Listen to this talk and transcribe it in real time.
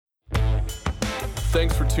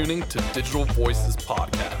Thanks for tuning to Digital Voices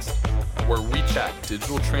Podcast, where we chat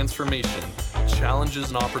digital transformation, challenges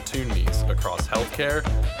and opportunities across healthcare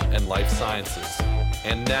and life sciences.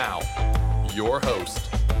 And now, your host,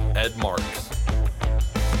 Ed Marks.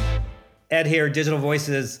 Ed here, Digital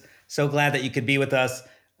Voices. So glad that you could be with us.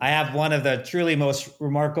 I have one of the truly most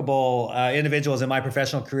remarkable individuals in my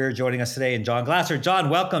professional career joining us today, and John Glaser. John,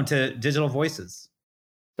 welcome to Digital Voices.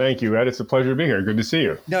 Thank you, Ed. It's a pleasure to be here. Good to see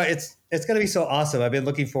you. No, it's going to be so awesome. I've been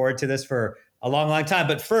looking forward to this for a long, long time.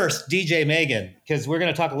 But first, DJ Megan, because we're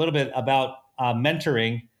going to talk a little bit about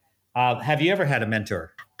mentoring. Have you ever had a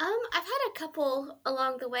mentor? I've had a couple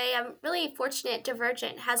along the way. I'm really fortunate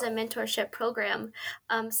Divergent has a mentorship program.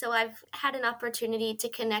 So I've had an opportunity to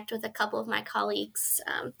connect with a couple of my colleagues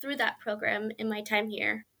through that program in my time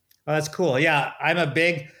here. Oh, that's cool. Yeah, I'm a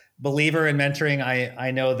big believer in mentoring.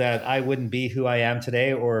 I know that I wouldn't be who I am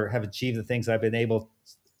today or have achieved the things I've been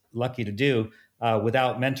lucky to do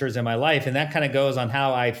without mentors in my life. And that kind of goes on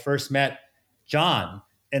how I first met John.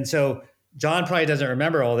 And so John probably doesn't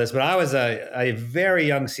remember all this, but I was a very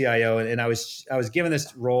young CIO, and I was given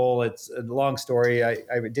this role. It's a long story. I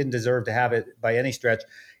didn't deserve to have it by any stretch.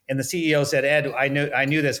 And the CEO said, Ed, I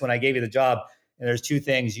knew this when I gave you the job. And there's two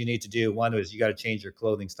things you need to do. One was you got to change your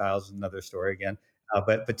clothing styles. Another story again.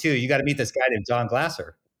 But two, you got to meet this guy named John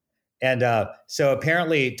Glaser. And so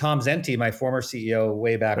apparently Tom Zenti, my former CEO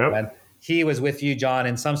way back when, he was with you, John,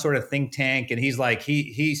 in some sort of think tank. And he's like,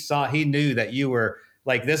 he knew that you were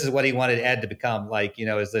like, this is what he wanted Ed to become. Like,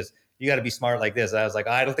 is this, you got to be smart like this. I was like,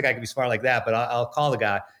 I don't think I can be smart like that, but I'll call the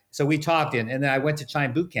guy. So we talked and then I went to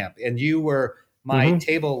Chime Boot Camp, and you were my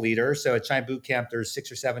table leader. So at Chime Boot Camp, there's 6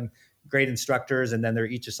 or 7 great instructors, and then they're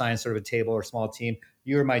each assigned sort of a table or small team.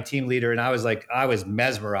 You were my team leader, and I was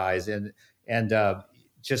mesmerized and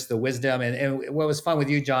just the wisdom. And what was fun with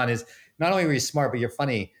you, John, is not only were you smart, but you're a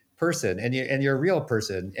funny person, and you're a real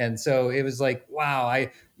person. And so it was like, wow, I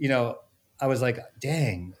was like,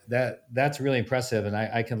 dang, that's really impressive, and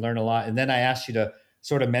I can learn a lot. And then I asked you to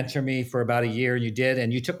sort of mentor me for about a year, and you did,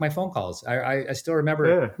 and you took my phone calls. I still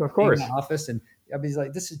remember of course. Being in the office, and I was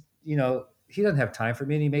like, this is, he doesn't have time for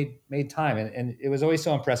me, and he made time, and it was always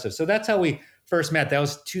so impressive. So that's how we first met. That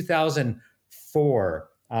was 2004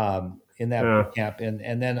 in that boot camp,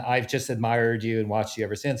 and then I've just admired you and watched you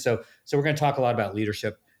ever since. So we're going to talk a lot about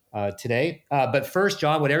leadership today. But first,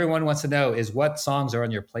 John, what everyone wants to know is what songs are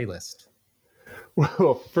on your playlist.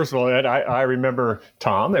 Well, first of all, Ed, I remember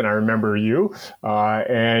Tom and I remember you.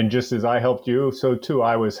 And just as I helped you, so too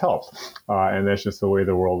I was helped. And that's just the way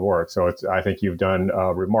the world works. So I think you've done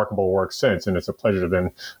remarkable work since. And it's a pleasure to have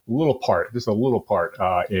been just a little part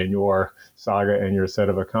in your saga and your set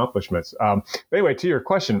of accomplishments. Anyway, to your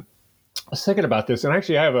question, I was thinking about this, and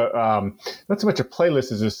actually I have not so much a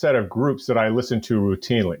playlist as a set of groups that I listen to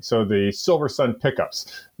routinely. So the Silver Sun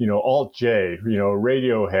Pickups, Alt J,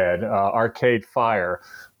 Radiohead, Arcade Fire,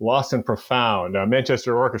 Lost and Profound,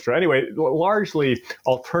 Manchester Orchestra. Anyway, largely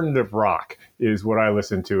alternative rock is what I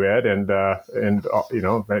listen to, Ed, and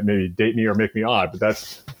that maybe date me or make me odd, but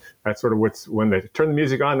that's sort of when they turn the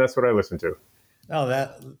music on, that's what I listen to. Oh,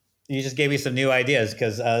 that you just gave me some new ideas,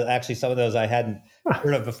 because actually some of those I hadn't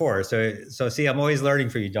heard of before. So see, I'm always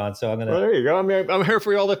learning for you, John. So I'm gonna. Well, there you go. I'm here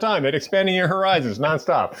for you all the time, and expanding your horizons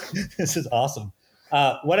nonstop. This is awesome.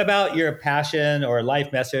 What about your passion or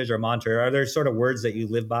life message or mantra? Are there sort of words that you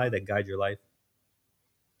live by that guide your life?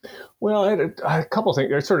 Well, I had a couple of things.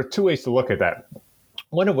 There's sort of two ways to look at that.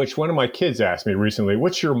 One of my kids asked me recently,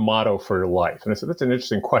 what's your motto for your life? And I said, that's an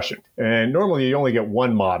interesting question. And normally you only get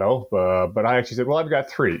one motto, but I actually said, well, I've got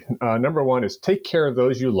 3. Number 1 is take care of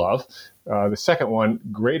those you love. The second one,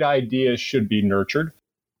 great ideas should be nurtured.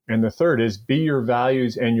 And the third is be your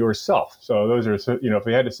values and yourself. So those are, if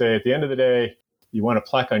we had to say at the end of the day, you want a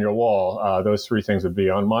plaque on your wall, those 3 things would be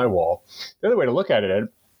on my wall. The other way to look at it, Ed,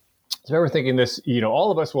 so ever thinking this, all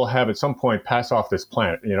of us will have at some point pass off this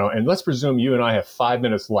planet, and let's presume you and I have 5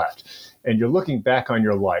 minutes left, and you're looking back on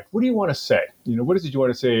your life. What do you want to say? What is it you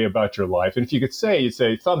want to say about your life? And if you could say, you'd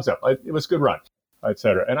say, thumbs up. It was a good run, et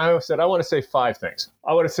cetera. And I said, I want to say 5 things.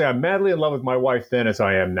 I want to say I'm madly in love with my wife then as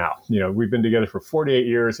I am now. We've been together for 48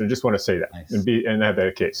 years, and I just want to say that. Nice. and have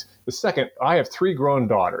that case. The second, I have 3 grown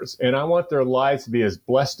daughters, and I want their lives to be as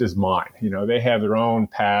blessed as mine. They have their own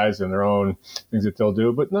paths and their own things that they'll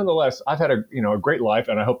do, but nonetheless, I've had a great life,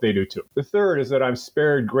 and I hope they do too. The third is that I'm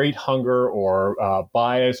spared great hunger or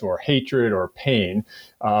bias or hatred or pain.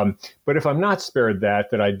 But if I'm not spared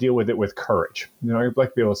that I deal with it with courage. I'd like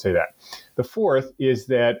to be able to say that. The fourth is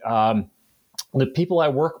that The people I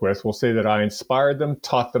work with will say that I inspired them,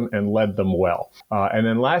 taught them, and led them well. And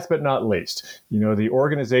then last but not least, the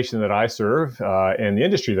organization that I serve and the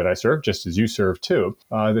industry that I serve, just as you serve too,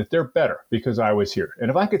 that they're better because I was here. And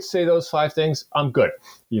if I could say those 5 things, I'm good.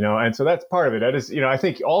 And so that's part of it. That is, I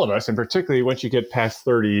think all of us, and particularly once you get past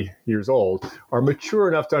 30 years old, are mature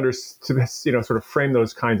enough to sort of frame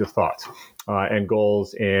those kinds of thoughts and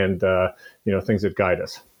goals and, things that guide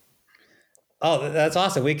us. Oh, that's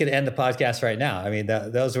awesome. We could end the podcast right now. I mean,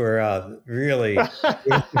 those were really,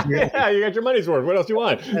 really. Yeah, you got your money's worth. What else do you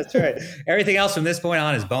want? That's right. Everything else from this point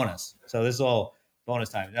on is bonus. So this is all bonus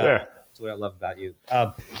time. Yeah. That's what I love about you.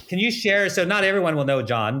 Can you share? So not everyone will know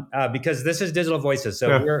John because this is Digital Voices.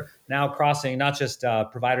 So we're now crossing not just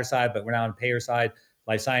provider side, but we're now on payer side,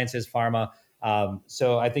 life sciences, pharma.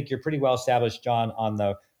 So I think you're pretty well established, John, on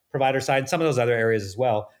the provider side and some of those other areas as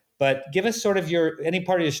well. But give us sort of any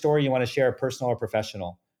part of your story you want to share, personal or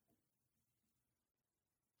professional.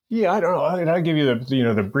 Yeah, I don't know. I'll give you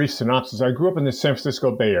the brief synopsis. I grew up in the San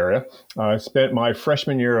Francisco Bay Area. I spent my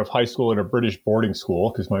freshman year of high school at a British boarding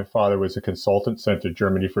school because my father was a consultant sent to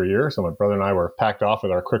Germany for a year. So my brother and I were packed off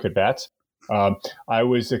with our cricket bats. I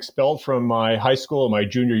was expelled from my high school in my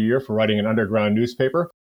junior year for writing an underground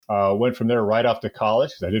newspaper. Went from there right off to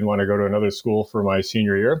college because I didn't want to go to another school for my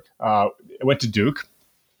senior year. Went to Duke.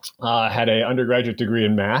 Had an undergraduate degree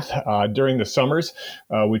in math. During the summers,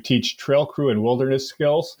 we teach trail crew and wilderness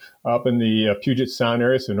skills up in the Puget Sound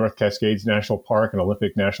area, so North Cascades National Park and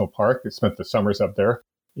Olympic National Park. I spent the summers up there,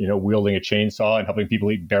 wielding a chainsaw and helping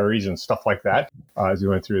people eat berries and stuff like that as we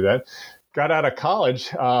went through that. Got out of college,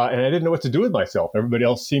 and I didn't know what to do with myself. Everybody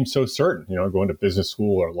else seemed so certain, going to business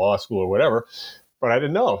school or law school or whatever, but I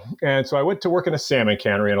didn't know. And so I went to work in a salmon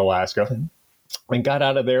cannery in Alaska. And got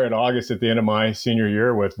out of there in August at the end of my senior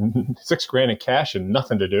year with $6,000 in cash and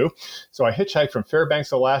nothing to do. So I hitchhiked from Fairbanks,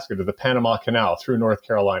 Alaska to the Panama Canal through North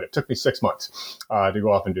Carolina. It took me 6 months to go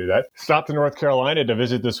off and do that. Stopped in North Carolina to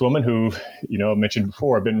visit this woman who, I mentioned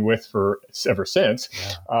before, I've been with for ever since.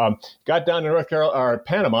 Yeah. Got down to North Carolina or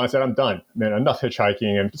Panama and said, I'm done. Man, enough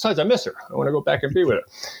hitchhiking. And besides, I miss her. I want to go back and be with her.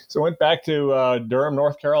 So I went back to Durham,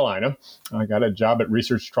 North Carolina. I got a job at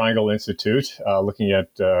Research Triangle Institute looking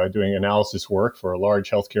at doing analysis work for a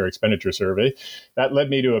large healthcare expenditure survey. That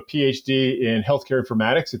led me to a PhD in healthcare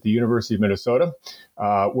informatics at the University of Minnesota,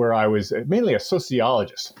 where I was mainly a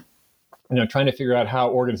sociologist, trying to figure out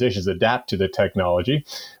how organizations adapt to the technology.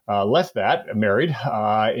 Left that, married,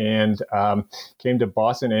 and came to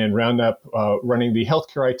Boston and round up running the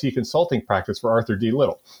healthcare IT consulting practice for Arthur D.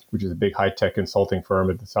 Little, which is a big high-tech consulting firm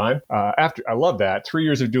at the time. After I loved that, 3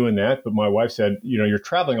 years of doing that, but my wife said, you're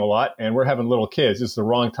traveling a lot and we're having little kids. This is the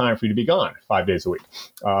wrong time for you to be gone 5 days a week.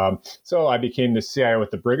 So I became the CIO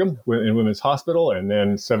at the Brigham in Women's Hospital, and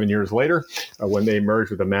then 7 years later, when they merged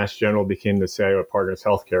with the Mass General, became the CIO at Partners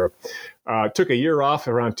Healthcare. Took a year off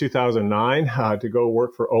around 2009 to go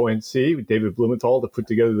work for ONC with David Blumenthal to put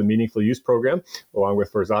together the Meaningful Use program, along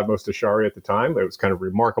with Farzad Mostashari at the time. It was kind of a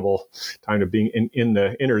remarkable time of being in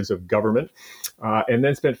the innards of government. And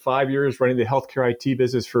then spent 5 years running the healthcare IT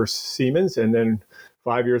business for Siemens, and then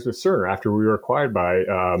 5 years with Cerner after we were acquired by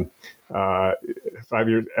 5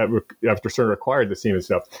 years after Cerner acquired the Siemens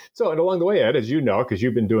stuff. So, and along the way, Ed, as you know, because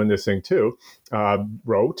you've been doing this thing too,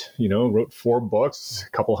 wrote 4 books, a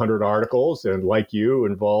couple hundred articles, and like you,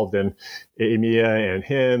 involved in AMIA and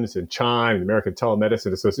HIMSS and CHIME, the American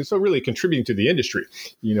Telemedicine Association. So really contributing to the industry,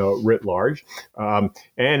 writ large. And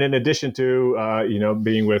in addition to,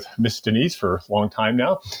 being with Miss Denise for a long time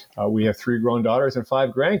now, we have 3 grown daughters and 5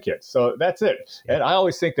 grandkids. So that's it. And I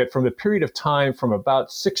always think that from the period of time from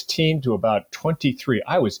about 16 to about 23,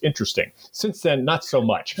 I was interesting. Since then, not so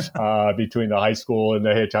much between the high school and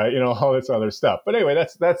the HI, all this other stuff. But anyway,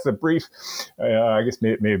 that's the brief, I guess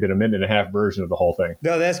may have been a minute and a half version of the whole thing.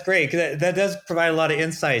 No, that's great. That does provide a lot of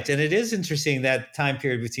insights. And it is interesting, that time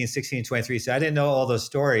period between 16 and 23. So I didn't know all those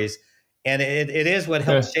stories. And it is what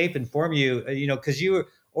helped shape and form you, because you were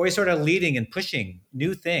always sort of leading and pushing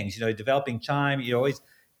new things, developing CHIME, you're always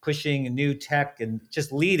pushing new tech and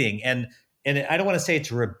just leading. And I don't want to say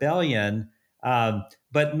it's rebellion,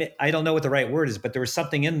 but I don't know what the right word is, but there was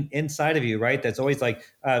something inside of you, right? That's always like,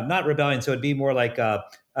 not rebellion. So it'd be more like,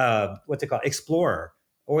 what's it called? Explorer,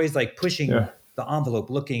 always like pushing the envelope,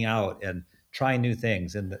 looking out and trying new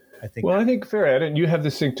things. And I think fair, Ed, and you have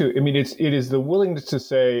this thing too. I mean, it is the willingness to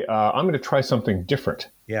say, I'm going to try something different.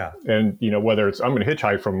 Yeah. And, whether it's, I'm going to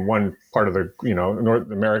hitchhike from one part of the,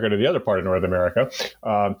 North America to the other part of North America,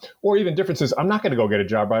 or even differences. I'm not going to go get a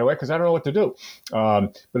job right away because I don't know what to do.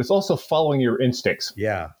 But it's also following your instincts.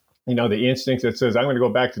 Yeah. The instincts that says, I'm going to go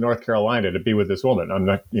back to North Carolina to be with this woman. I'm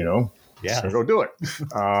not, Yeah. So go do it.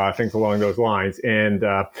 Things along those lines. And,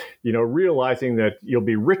 realizing that you'll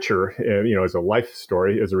be richer, as a life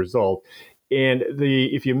story as a result. And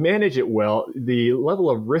if you manage it well, the level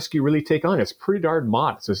of risk you really take on is pretty darn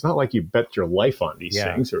modest. It's not like you bet your life on these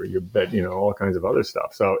things or you bet, all kinds of other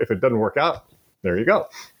stuff. So if it doesn't work out, there you go.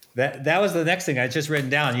 That was the next thing I just written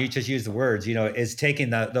down. You just used the words, is taking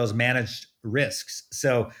those managed risks.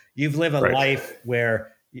 So you've lived a life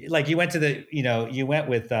where, like, you went to you went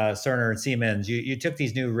with Cerner and Siemens. You took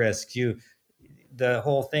these new risks. The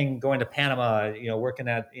whole thing going to Panama, working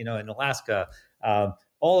at in Alaska,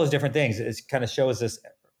 all those different things. It kind of shows this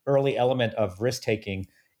early element of risk taking,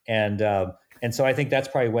 and so I think that's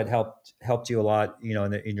probably what helped you a lot,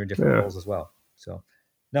 in your different roles as well. So.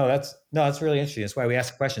 No, that's really interesting. That's why we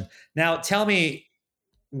ask the question. Now, tell me,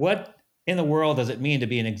 what in the world does it mean to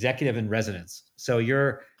be an executive in residence? So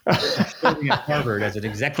you're serving at Harvard as an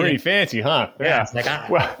executive. Pretty fancy, huh? Yeah. It's like,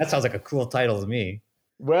 that sounds like a cool title to me.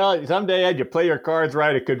 Well, someday, Ed, you play your cards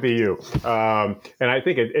right, it could be you. And I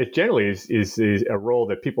think it generally is a role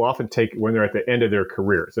that people often take when they're at the end of their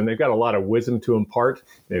careers. And they've got a lot of wisdom to impart.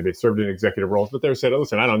 They served in executive roles, but they're said,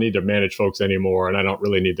 listen, I don't need to manage folks anymore, and I don't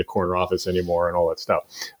really need the corner office anymore and all that stuff.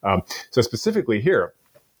 So specifically here,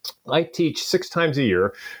 I teach 6 times a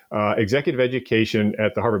year executive education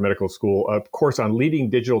at the Harvard Medical School, a course on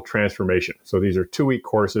leading digital transformation. So these are 2-week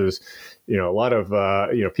courses. A lot of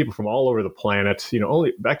people from all over the planet.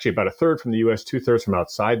 Only actually about a third from the U.S., 2/3 from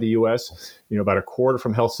outside the U.S. About a quarter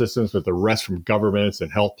from health systems, but the rest from governments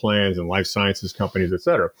and health plans and life sciences companies, et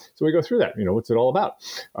cetera. So we go through that. What's it all about?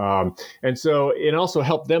 And so it also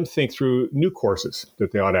helped them think through new courses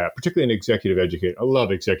that they ought to have, particularly in executive education. I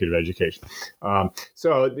love executive education.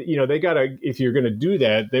 So they got to, if you're going to do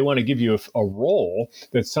that, they want to give you a role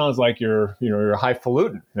that sounds like you're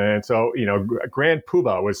highfalutin. And so, Grand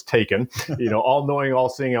Poobah was taken, all knowing, all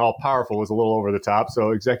seeing, all powerful was a little over the top.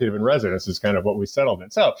 So executive in residence is kind of what we settled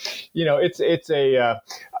in. So,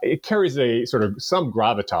 it carries a sort of some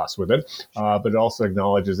gravitas with it, but it also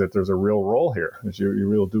acknowledges that there's a real role here, that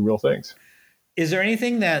you do real things. Is there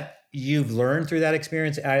anything that you've learned through that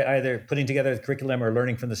experience, either putting together the curriculum or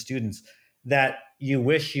learning from the students, that you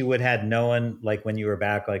wish you would have known, like when you were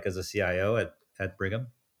back, like as a CIO at Brigham?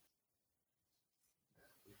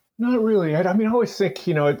 Not really. I always think,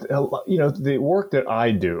 the work that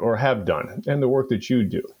I do or have done and the work that you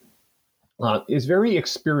do is very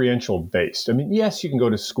experiential based. Yes, you can go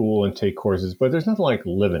to school and take courses, but there's nothing like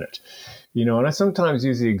living it. And I sometimes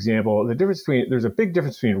use the example, there's a big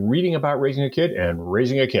difference between reading about raising a kid and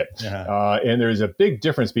raising a kid. Uh-huh. And there's a big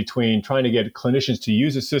difference between trying to get clinicians to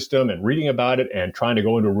use a system and reading about it and trying to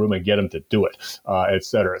go into a room and get them to do it, et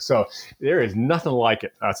cetera. So there is nothing like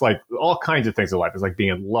it. It's like all kinds of things in life. It's like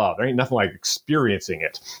being in love. There ain't nothing like experiencing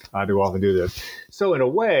it to often do this. So in a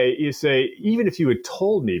way, you say, even if you had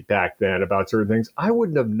told me back then about certain things, I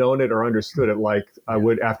wouldn't have known it or understood it like I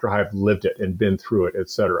would after I've lived it and been through it, et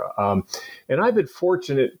cetera. And I've been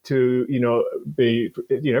fortunate to, be,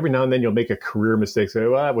 every now and then you'll make a career mistake, say,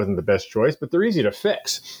 well, that wasn't the best choice, but they're easy to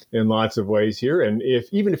fix in lots of ways here. And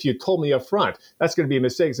even if you told me up front, that's going to be a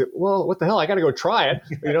mistake, say, well, what the hell? I got to go try it,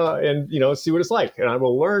 and see what it's like. And I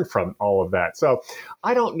will learn from all of that. So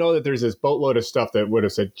I don't know that there's this boatload of stuff that would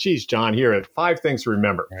have said, geez, John, here are 5 things to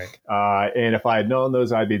remember. Right. And if I had known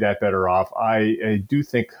those, I'd be that better off. I do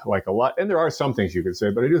think like a lot, and there are some things you could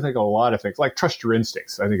say, but I do think a lot of things, like trust your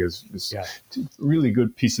instincts, I think is really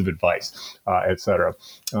good piece of advice, et cetera.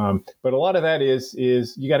 But a lot of that is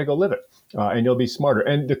you got to go live it, and you'll be smarter.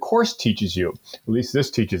 And the course teaches you, at least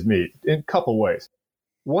this teaches me, in a couple ways.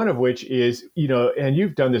 One of which is, and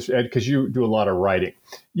you've done this, Ed, because you do a lot of writing.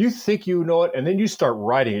 You think you know it, and then you start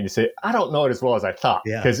writing, and you say, I don't know it as well as I thought,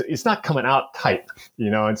 because it's not coming out tight,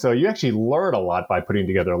 and so you actually learn a lot by putting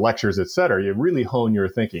together lectures, et cetera. You really hone your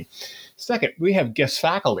thinking. Second, we have guest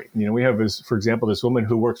faculty. We have, for example, this woman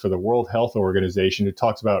who works for the World Health Organization who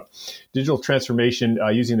talks about digital transformation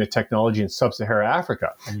using the technology in sub-Saharan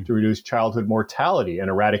Africa to reduce childhood mortality and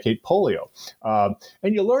eradicate polio.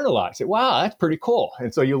 And you learn a lot. You say, wow, that's pretty cool.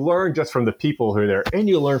 And so you learn just from the people who are there, and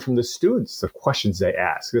you learn from the students, the questions they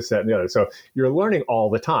ask, this, that, and the other. So you're learning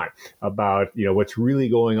all the time about what's really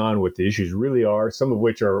going on, what the issues really are, some of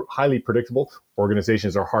which are highly predictable.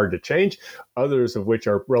 Organizations are hard to change, others of which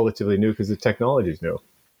are relatively new because the technology is new.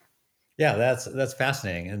 Yeah, that's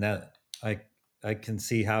fascinating, and that I can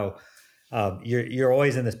see how you're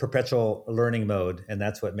always in this perpetual learning mode, and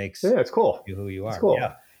that's what makes it's cool. You who you are. It's cool.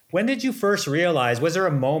 Yeah. When did you first realize? Was there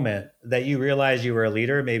a moment that you realized you were a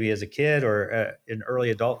leader, maybe as a kid or in early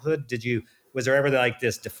adulthood? Was there ever like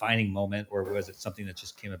this defining moment, or was it something that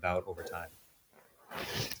just came about over time?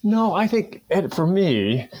 No, I think for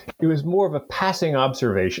me, it was more of a passing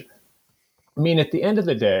observation. I mean, at the end of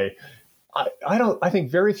the day, I think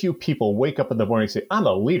very few people wake up in the morning and say, I'm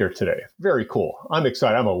a leader today. Very cool. I'm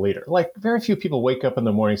excited. I'm a leader. Like very few people wake up in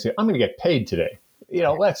the morning and say, I'm going to get paid today.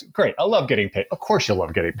 That's great. I love getting paid. Of course you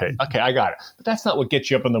love getting paid. Okay, I got it. But that's not what gets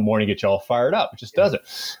you up in the morning, get you all fired up. It just doesn't.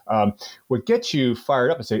 What gets you fired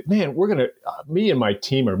up and say, man, we're going to, me and my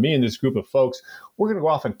team or me and this group of folks, we're going to go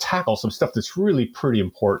off and tackle some stuff that's really pretty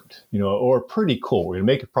important, or pretty cool. We're going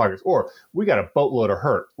to make it progress. Or we got a boatload of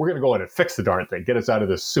hurt. We're going to go in and fix the darn thing, get us out of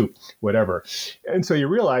this soup, whatever. And so you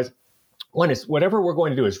realize, one is whatever we're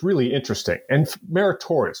going to do is really interesting and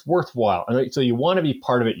meritorious, worthwhile. And so you want to be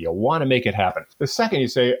part of it. You want to make it happen. The second you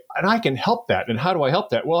say, and I can help that. And how do I help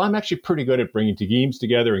that? Well, I'm actually pretty good at bringing teams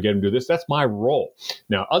together and getting them to do this. That's my role.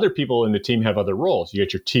 Now, other people in the team have other roles. You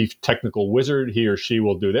get your chief technical wizard. He or she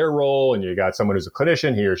will do their role. And you got someone who's a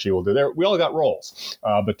clinician. He or she will do their, we all got roles.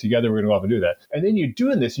 But together we're going to go off and do that. And then you're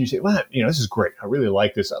doing this and you say, well, this is great. I really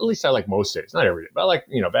like this. At least I like most days. Not every day, but I like,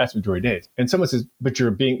 vast majority of days. And someone says, but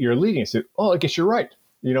you're leading. I said, oh, I guess you're right.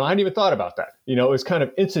 I hadn't even thought about that. It was kind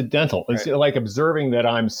of incidental. It's like observing that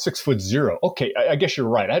I'm 6'0". Okay, I guess you're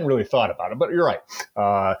right. I hadn't really thought about it, but you're right.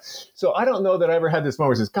 So I don't know that I ever had this moment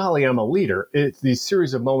where says, golly, I'm a leader. It's these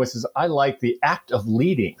series of moments is I like the act of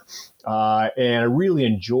leading. And I really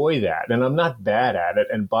enjoy that. And I'm not bad at it.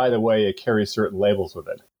 And by the way, it carries certain labels with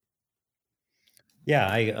it.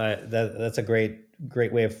 Yeah, that's a great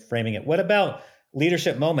way of framing it. What about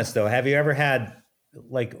leadership moments, though? Have you ever had,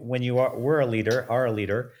 like when you are a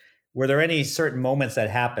leader, were there any certain moments that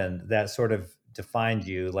happened that sort of defined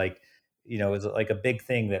you? Like, is it like a big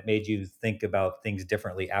thing that made you think about things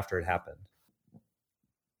differently after it happened?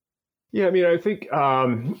 Yeah, I think,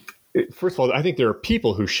 first of all, I think there are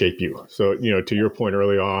people who shape you. So, to your point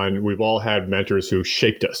early on, we've all had mentors who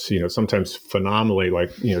shaped us, sometimes phenomenally,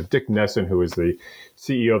 like, Dick Nesson, who was the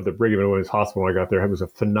CEO of the Brigham and Women's Hospital when I got there, was a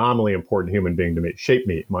phenomenally important human being to me, shaped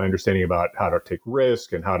me, my understanding about how to take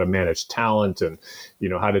risk and how to manage talent and,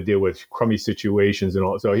 how to deal with crummy situations and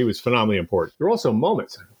all. So he was phenomenally important. There were also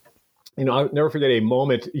moments. I'll never forget a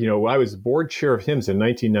moment, I was board chair of HIMSS in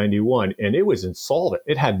 1991, and it was insolvent.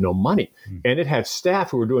 It had no money, and it had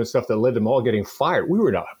staff who were doing stuff that led them all getting fired. We were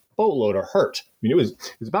in a boatload of hurt. It was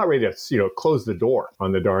about ready to, close the door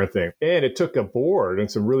on the darn thing. And it took a board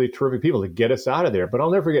and some really terrific people to get us out of there. But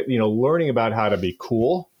I'll never forget, learning about how to be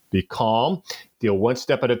cool, be calm, deal one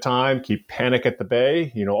step at a time, keep panic at the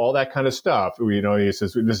bay, all that kind of stuff. He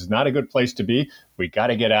says, this is not a good place to be. We got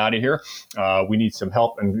to get out of here. We need some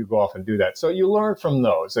help, and we go off and do that. So you learn from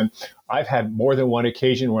those. And I've had more than one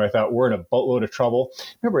occasion where I thought we're in a boatload of trouble. I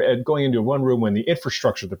remember Ed going into one room when the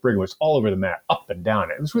infrastructure of the Brigham was all over the map, up and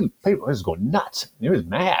down. It was really, people was going nuts. It was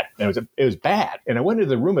mad. It was bad. And I went into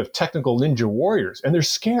the room of technical ninja warriors, and they're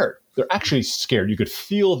scared. They're actually scared. You could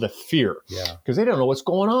feel the fear because they don't know what's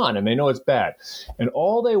going on, and they know it's bad. And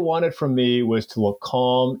all they wanted from me was to look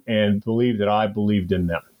calm and believe that I believed in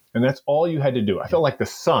them. And that's all you had to do. I felt like the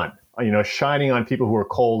sun, shining on people who were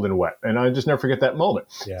cold and wet. And I just never forget that moment.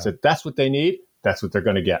 Yeah. So that's what they need. That's what they're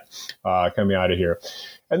going to get coming out of here.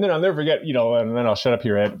 And then I'll never forget, and then I'll shut up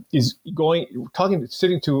here, Ed, is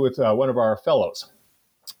sitting with one of our fellows.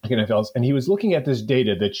 And he was looking at this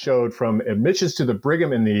data that showed from admissions to the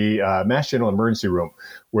Brigham in the Mass General emergency room,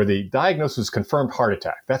 where the diagnosis was confirmed heart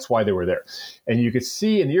attack. That's why they were there. And you could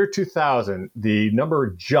see in the year 2000, the number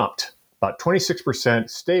jumped about 26%,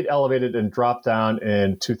 stayed elevated, and dropped down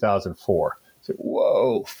in 2004. I said,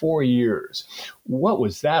 whoa, 4 years. What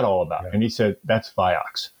was that all about? And he said, that's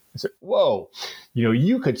Vioxx. I said, whoa,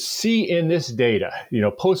 you could see in this data,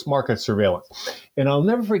 post-market surveillance. And I'll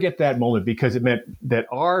never forget that moment because it meant that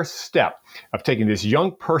our step of taking this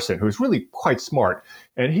young person who's really quite smart,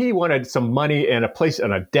 and he wanted some money and a place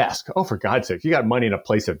on a desk. Oh, for God's sake, you got money in a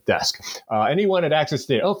place of desk. And he wanted access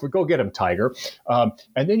to it. Oh, go get him, Tiger. And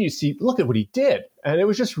then you see, look at what he did. And it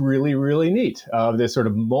was just really, really neat. This sort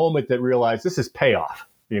of moment that realized this is payoff.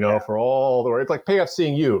 For all the work. It's like payoff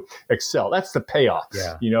seeing you excel. That's the payoff,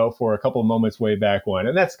 for a couple of moments way back when.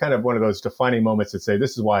 And that's kind of one of those defining moments that say,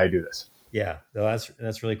 this is why I do this. Yeah, that's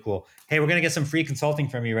really cool. Hey, we're going to get some free consulting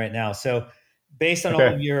from you right now. So based on all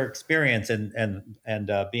of your experience and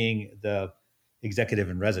being the executive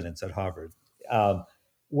in residence at Harvard,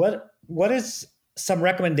 what is some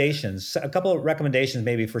recommendations, a couple of recommendations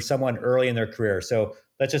maybe for someone early in their career? So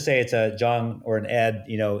let's just say it's a John or an Ed,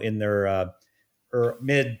 in their or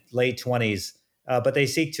mid-late 20s, but they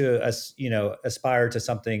seek to, aspire to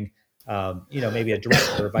something, maybe a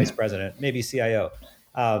director or vice president, maybe CIO.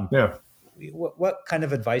 What kind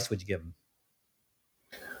of advice would you give them?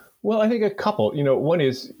 Well, I think a couple, one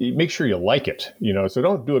is make sure you like it, so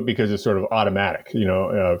don't do it because it's sort of automatic.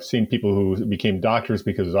 I've seen people who became doctors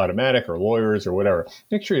because it's automatic, or lawyers or whatever.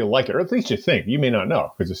 Make sure you like it, or at least you think. You may not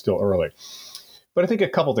know because it's still early. But I think a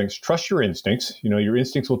couple things. Trust your instincts. Your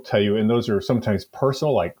instincts will tell you, and those are sometimes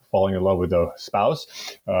personal, like falling in love with a spouse.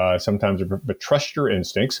 Sometimes, but trust your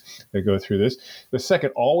instincts that go through this. The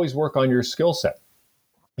second, always work on your skill set.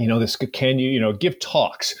 Can you, give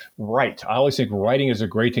talks, write. I always think writing is a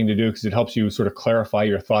great thing to do because it helps you sort of clarify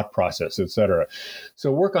your thought process, et cetera.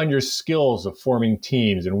 So work on your skills of forming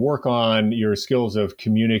teams and work on your skills of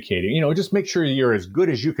communicating. Just make sure you're as good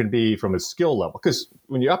as you can be from a skill level. Because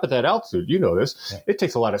when you're up at that altitude, it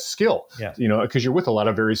takes a lot of skill, because you're with a lot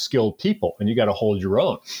of very skilled people and you got to hold your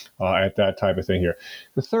own at that type of thing here.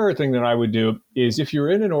 The third thing that I would do is if you're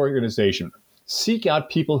in an organization, seek out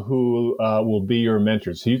people who will be your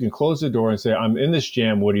mentors. So you can close the door and say, I'm in this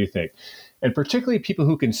jam. What do you think? And particularly people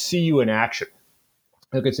who can see you in action.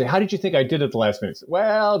 Who can say, how did you think I did at the last minute?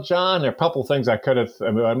 Well, John, there are a couple of things I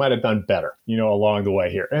might have done better, along the way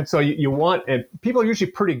here. And so you want, and people are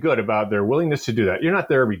usually pretty good about their willingness to do that. You're not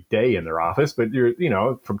there every day in their office, but you're,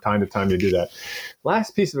 from time to time you do that.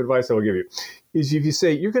 Last piece of advice I will give you is if you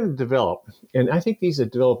say you're going to develop, and I think these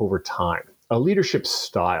develop over time, a leadership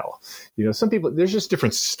style. Some people, there's just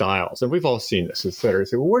different styles, and we've all seen this, et cetera.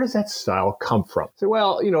 Say, well, where does that style come from? Say,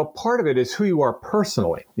 well, part of it is who you are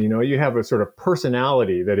personally. You have a sort of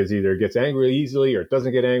personality that is either gets angry easily or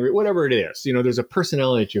doesn't get angry, whatever it is. There's a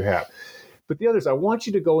personality that you have. But the others, I want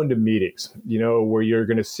you to go into meetings, where you're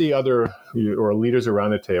going to see other or leaders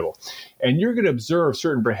around the table, and you're going to observe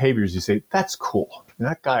certain behaviors. You say, that's cool. And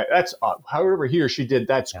that guy, that's however he or she did,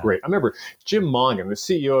 that's great. I remember Jim Mongan, the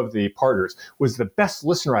CEO of the Partners, was the best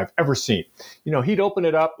listener I've ever seen. He'd open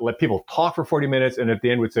it up, let people talk for 40 minutes, and at the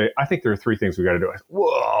end would say, I think there are 3 things we got to do.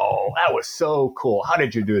 Whoa, that was so cool. How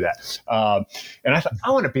did you do that? And I thought, I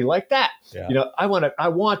want to be like that. Yeah. I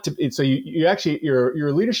want to. So you actually,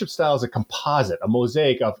 your leadership style is a composite, a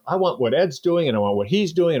mosaic of, I want what Ed's doing, and I want what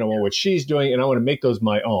he's doing, and I want what she's doing, and I want to make those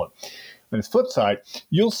my own. On the flip side,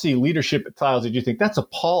 you'll see leadership styles that you think that's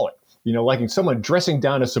appalling. Like someone dressing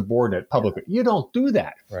down a subordinate publicly. You don't do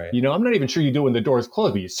that. Right. I'm not even sure you do it when the door is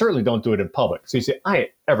closed, but you certainly don't do it in public. So you say, I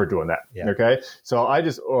ain't ever doing that. Yeah. Okay. So I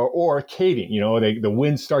just, or caving, the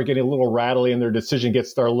winds start getting a little rattly and their decision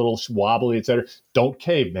gets a little wobbly, et cetera. Don't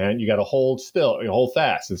cave, man. You got to hold still, hold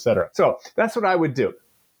fast, et cetera. So that's what I would do.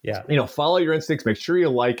 Yeah. Follow your instincts, make sure you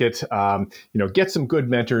like it, get some good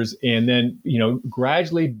mentors, and then,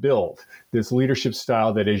 gradually build this leadership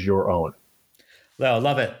style that is your own. Well,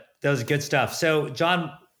 love it. That was good stuff. So,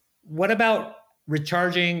 John, what about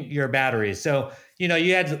recharging your batteries? So,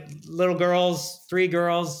 you had little girls, 3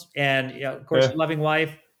 girls, and, of course, your loving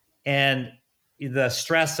wife, and the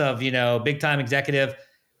stress of, big time executive.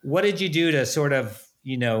 What did you do to sort of,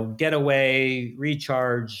 get away,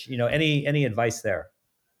 recharge, any advice there?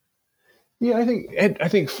 Yeah, I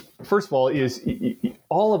think first of all is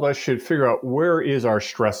all of us should figure out where is our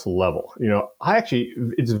stress level.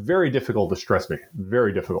 It's very difficult to stress me,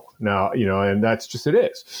 very difficult now, and that's just, it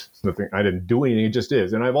is. It's nothing, I didn't do anything, it just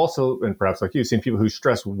is. And I've also, and perhaps like you, seen people who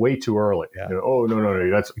stress way too early. Yeah. Oh, no,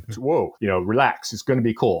 that's, whoa, relax, it's going to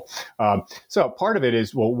be cool. So part of it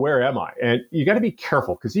is, well, where am I? And you got to be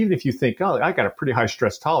careful, because even if you think, oh, I got a pretty high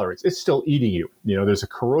stress tolerance, it's still eating you. There's a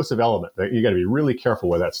corrosive element that you got to be really careful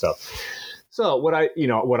with that stuff. So what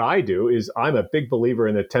I do is I'm a big believer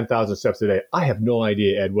in the 10,000 steps a day. I have no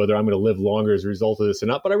idea, Ed, whether I'm going to live longer as a result of this or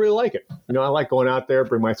not, but I really like it. I like going out there,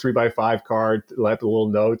 bring my 3x5 card, let the little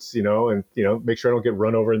notes, and, make sure I don't get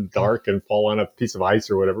run over in the dark and fall on a piece of ice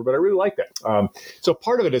or whatever, but I really like that. So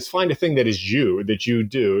part of it is find a thing that is that you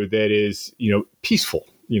do that is, peaceful.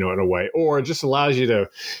 In a way, or it just allows you to,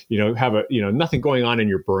 have nothing going on in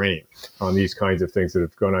your brain on these kinds of things that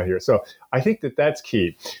have gone on here. So I think that's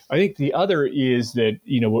key. I think the other is that,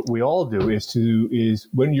 what we all do is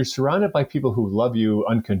when you're surrounded by people who love you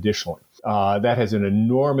unconditionally, that has an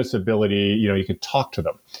enormous ability, you can talk to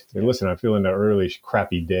them. Say, listen, I'm feeling a really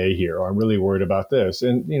crappy day here, or I'm really worried about this.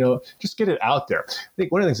 And, just get it out there. I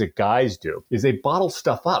think one of the things that guys do is they bottle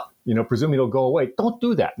stuff up. Presuming it'll go away. Don't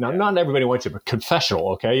do that. Now, not everybody wants a confessional,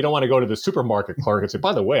 okay? You don't want to go to the supermarket clerk and say,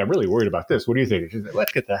 by the way, I'm really worried about this. What do you think? She's like,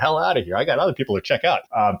 let's get the hell out of here. I got other people to check out.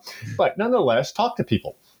 But nonetheless, talk to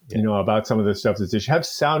people, about some of the stuff that you have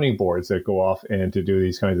sounding boards that go off and to do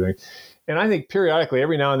these kinds of things. And I think periodically,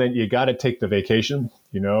 every now and then, you got to take the vacation,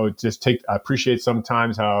 I appreciate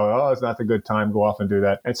sometimes how, it's not the good time, go off and do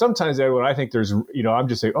that. And sometimes when I think there's, I'm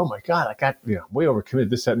just saying, oh my God, I got, way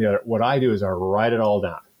overcommitted, this, that, and the other. What I do is I write it all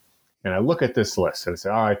down. And I look at this list and I say,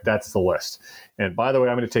 all right, that's the list. And by the way,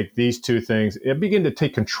 I'm going to take these two things and begin to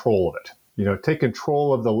take control of it. Take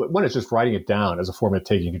control of one is just writing it down as a form of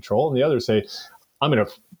taking control. And the other say, I'm going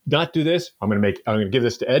to not do this. I'm going to give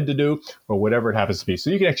this to Ed to do, or whatever it happens to be. So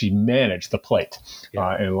you can actually manage the plate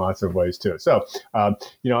in lots of ways too. So,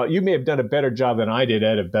 you may have done a better job than I did,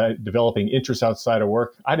 Ed, of developing interests outside of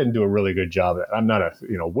work. I didn't do a really good job of that. I'm not a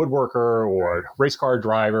woodworker or race car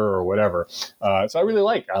driver or whatever. So I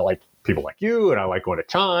like people like you, and I like going to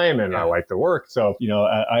Chime, and I like the work. So,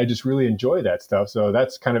 I just really enjoy that stuff. So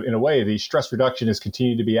that's kind of, in a way, the stress reduction has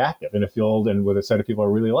continued to be active in a field and with a set of people I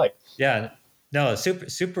really like. Yeah. No, super,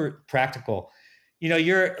 super practical.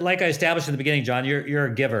 You're, like I established in the beginning, John, you're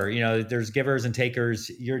a giver. There's givers and takers.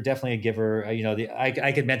 You're definitely a giver.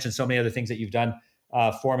 I could mention so many other things that you've done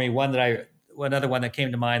for me. Another one that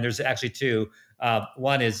came to mind, there's actually two.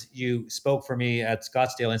 One is you spoke for me at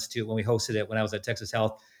Scottsdale Institute when we hosted it when I was at Texas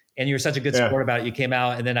Health. And you were such a good sport about it. You came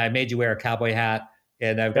out, and then I made you wear a cowboy hat.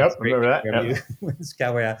 And I've got great picture of you with this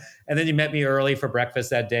cowboy hat. And then you met me early for breakfast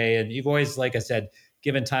that day. And you've always, like I said,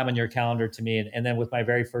 given time on your calendar to me. And then with my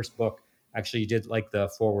very first book, actually, you did like the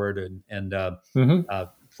forward and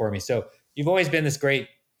for me. So you've always been this great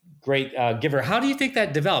giver. How do you think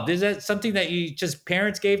that developed? Is that something that you just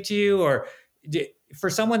parents gave to you, or for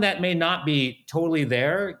someone that may not be totally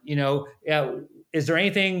there, is there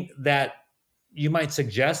anything that you might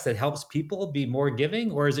suggest that helps people be more giving,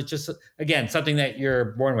 or is it just, again, something that you're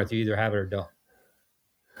born with? You either have it or don't.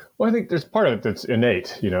 Well, I think there's part of it that's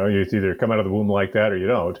innate. You either come out of the womb like that or you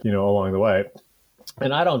don't, along the way.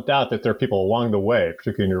 And I don't doubt that there are people along the way,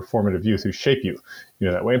 particularly in your formative youth, who shape you,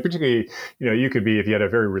 that way. And particularly, you could be, if you had a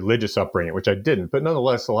very religious upbringing, which I didn't, but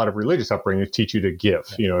nonetheless, a lot of religious upbringing teach you to give,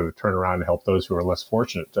 to turn around and help those who are less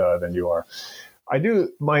fortunate than you are. I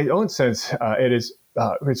do, my own sense,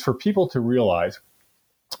 it's for people to realize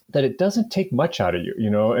that it doesn't take much out of you,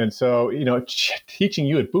 and so, teaching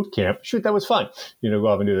you at boot camp, shoot, that was fun, go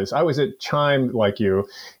off and do this. I was at Chime like you,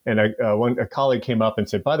 and a colleague came up and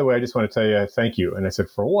said, by the way, I just want to tell you thank you. And I said,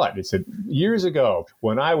 for what? He said, years ago,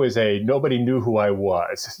 when I was nobody knew who I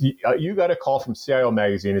was, you got a call from CIO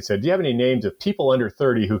magazine and said, do you have any names of people under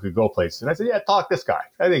 30 who could go places? And I said, yeah, talk this guy.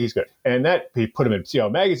 I think he's good. And he put him in CIO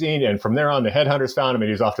magazine, and from there on, the headhunters found him, and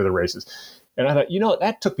he was off to the races. And I thought,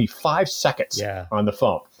 that took me 5 seconds on the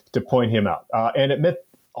phone to point him out. And it meant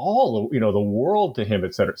all, the world to him,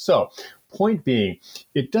 et cetera. So point being,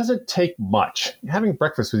 it doesn't take much. Having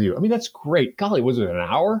breakfast with you, that's great. Golly, was it an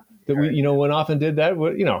hour that we, went off and did that?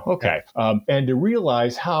 Okay. And to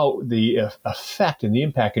realize how the effect and the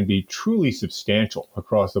impact can be truly substantial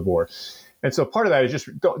across the board. And so part of that is just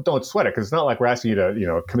don't sweat it, because it's not like we're asking you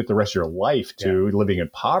to, commit the rest of your life to living in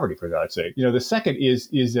poverty, for God's sake. The second is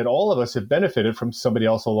that all of us have benefited from somebody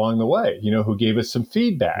else along the way, who gave us some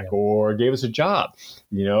feedback or gave us a job,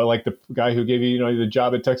 like the guy who gave you, the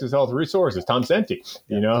job at Texas Health Resources, Tom Senti,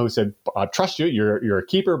 who said, I trust you, you're a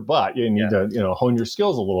keeper, but you need to, hone your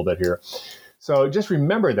skills a little bit here. So just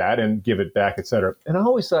remember that and give it back, et cetera. And I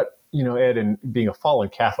always thought, Ed, and being a fallen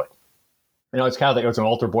Catholic, it's Catholic. I was an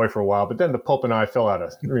altar boy for a while, but then the Pope and I fell out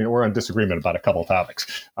of, we're on disagreement about a couple of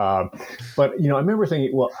topics. But, I remember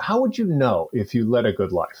thinking, well, how would you know if you led a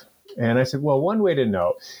good life? And I said, well, one way to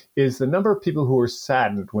know is the number of people who are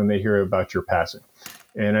saddened when they hear about your passing.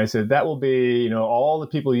 And I said, that will be, all the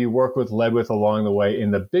people you work with, led with along the way.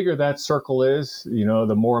 And the bigger that circle is,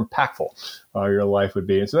 the more impactful your life would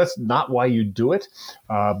be. And so that's not why you do it,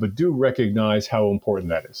 but do recognize how important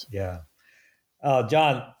that is. Yeah.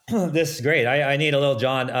 John, this is great. I need a little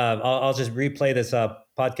John. I'll just replay this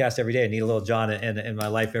podcast every day. I need a little John in my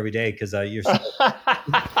life every day, because you're.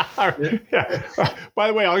 By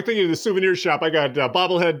the way, I'm thinking of the souvenir shop. I got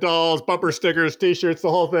bobblehead dolls, bumper stickers, T-shirts, the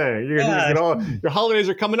whole thing. You get all, your holidays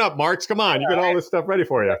are coming up, Marks. Come on, you got all this stuff ready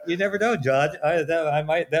for you. You never know, John.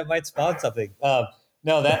 That might spawn something.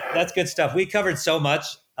 No, that's good stuff. We covered so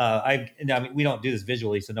much. We don't do this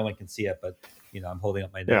visually, so no one can see it, but. I'm holding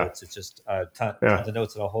up my notes. It's just tons of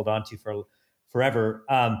notes that I'll hold on to for forever.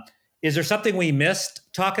 Is there something we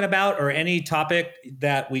missed talking about, or any topic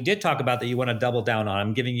that we did talk about that you want to double down on?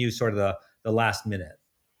 I'm giving you sort of the last minute.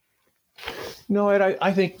 No, Ed,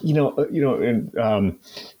 I think,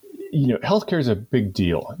 healthcare is a big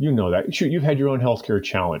deal. You know that. Shoot, you've had your own healthcare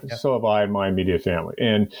challenge. Yep. So have I and my immediate family.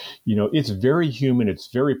 And, it's very human. It's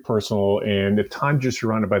very personal. And at times you're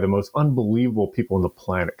surrounded by the most unbelievable people on the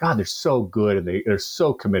planet. God, they're so good. And they're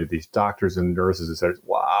so committed. These doctors and nurses and says,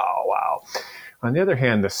 wow. On the other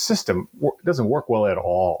hand, the system doesn't work well at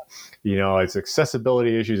all. It's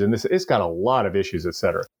accessibility issues. And it's got a lot of issues, et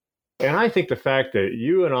cetera. And I think the fact that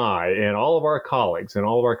you and I and all of our colleagues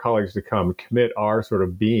to come commit our sort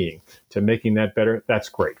of being to making that better, that's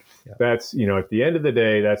great. Yeah. That's, at the end of the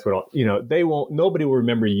day, that's what, nobody will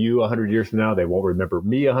remember you 100 years from now. They won't remember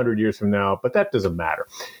me 100 years from now, but that doesn't matter.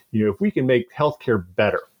 If we can make healthcare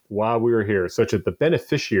better while we were here, such that the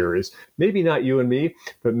beneficiaries, maybe not you and me,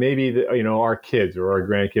 but maybe our kids or our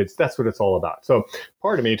grandkids, that's what it's all about. So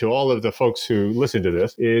part of me, to all of the folks who listen to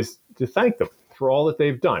this, is to thank them for all that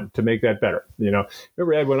they've done to make that better.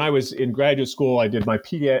 Remember, Ed, when I was in graduate school, I did my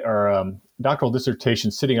doctoral dissertation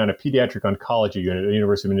sitting on a pediatric oncology unit at the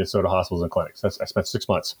University of Minnesota Hospitals and Clinics. I spent 6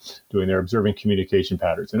 months doing there, observing communication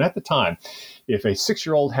patterns. And at the time, if a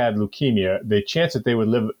 6-year-old had leukemia, the chance that they would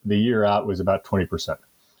live the year out was about 20%.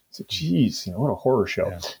 I said, geez, what a horror show.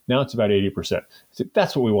 Yeah. Now it's about 80%. I said,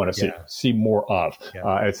 that's what we want to see more of,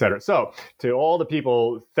 et cetera. So to all the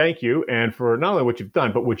people, thank you. And for not only what you've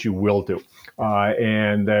done, but what you will do.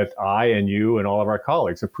 And that I and you and all of our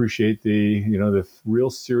colleagues appreciate the real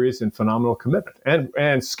serious and phenomenal commitment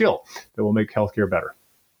and skill that will make healthcare better.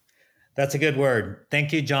 That's a good word.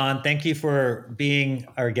 Thank you, John. Thank you for being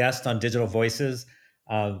our guest on Digital Voices.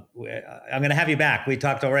 I'm going to have you back. We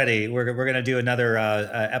talked already. We're going to do another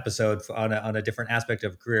episode on a different aspect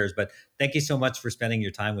of careers. But thank you so much for spending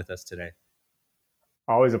your time with us today.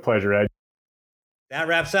 Always a pleasure, Ed. That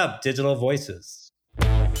wraps up Digital Voices.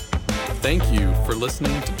 Thank you for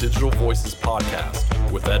listening to Digital Voices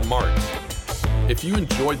Podcast with Ed Marks. If you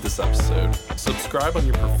enjoyed this episode, subscribe on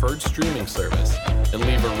your preferred streaming service and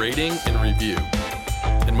leave a rating and review.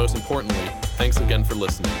 And most importantly, thanks again for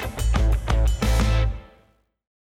listening.